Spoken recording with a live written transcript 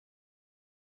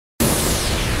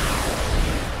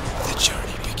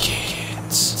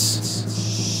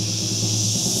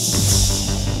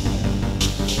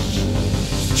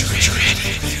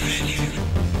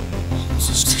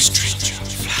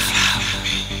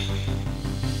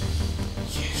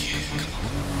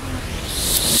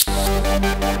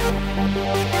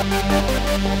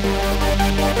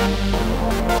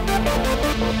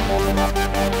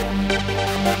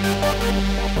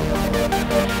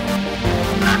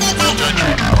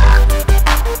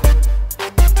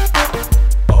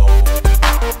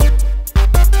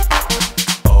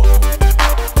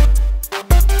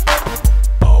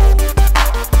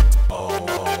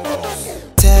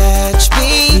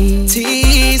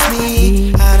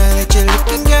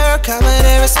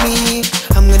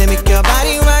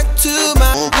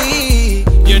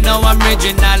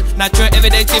Not your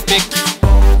everyday typic.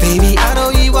 Baby, I know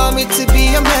you want me to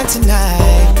be your man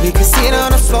tonight. We can sit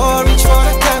on the floor, reach for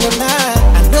the candlelight.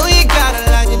 I know you got a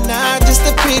lot, you're not just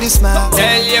a pretty smile.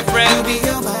 Tell your friend, be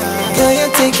your man. Girl, you're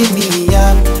taking me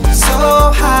up so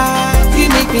high.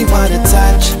 You make me wanna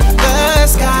touch the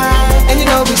sky. And you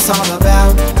know it's all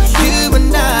about you and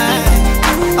I.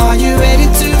 Are you ready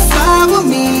to fly with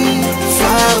me?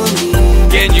 Fly with me.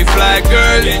 Can you fly,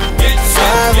 girl?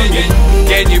 Fly with me.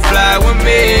 Can you fly with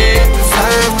me?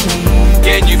 Fly with me.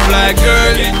 Can you fly,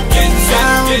 girl?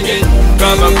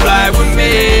 Come and fly with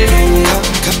me.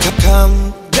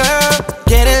 Come, girl,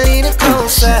 get a little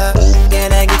closer.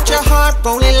 Can I get your heart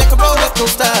rolling like a roller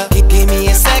coaster? Give me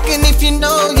a second if you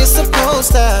know you're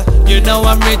supposed to. You know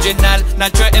I'm original,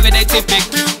 not your everyday typic.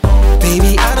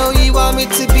 Baby, I know you want me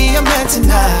to be your man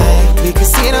tonight. We can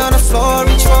sit on the floor,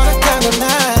 reach for the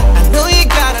candlelight. I know you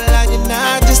got a lot, you're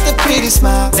not just a pretty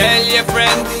smile. Tell your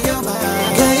friend,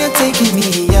 girl, you're taking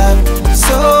me up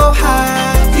so high.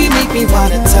 You make me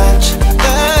wanna touch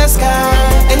the sky.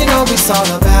 And you know it's all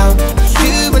about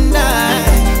you and I.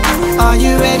 Are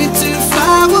you ready to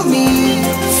fly with me?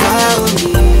 Fly with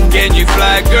me. Can you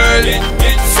fly, girl?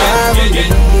 Fly with me.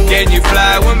 Can you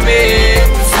fly with me?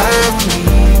 Fly with me.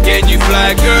 Can you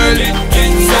fly, girl?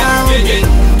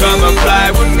 Come and fly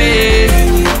with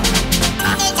me.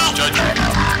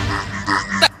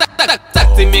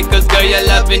 Talk to me, cause girl, your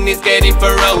loving is getting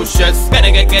ferocious.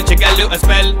 Better get you got a little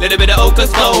spell, little bit of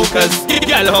hocus pocus.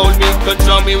 Girl, hold me,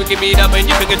 control me, we can meet up and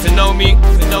you can get to know me,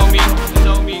 to know me, to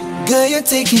know me. Girl, you're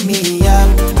taking me up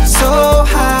so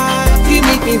high. You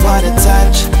make me wanna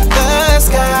touch the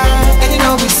sky. And you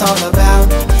know it's all about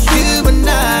you and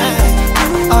I.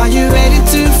 Are you ready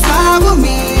to fly with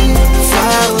me?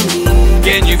 Fly with me.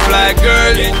 Can you fly,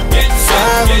 girl?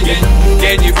 Fly with me.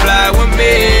 Can you fly with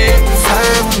me?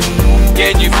 Fly with me.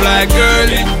 Can you fly, girl?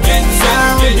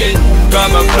 Fly with me.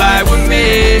 Come and fly with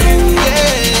me.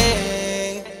 Yeah.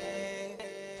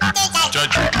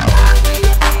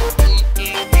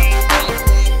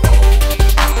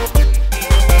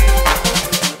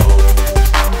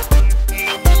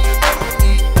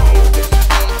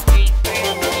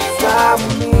 Fly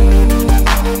with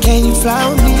me. Can you fly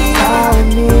with me?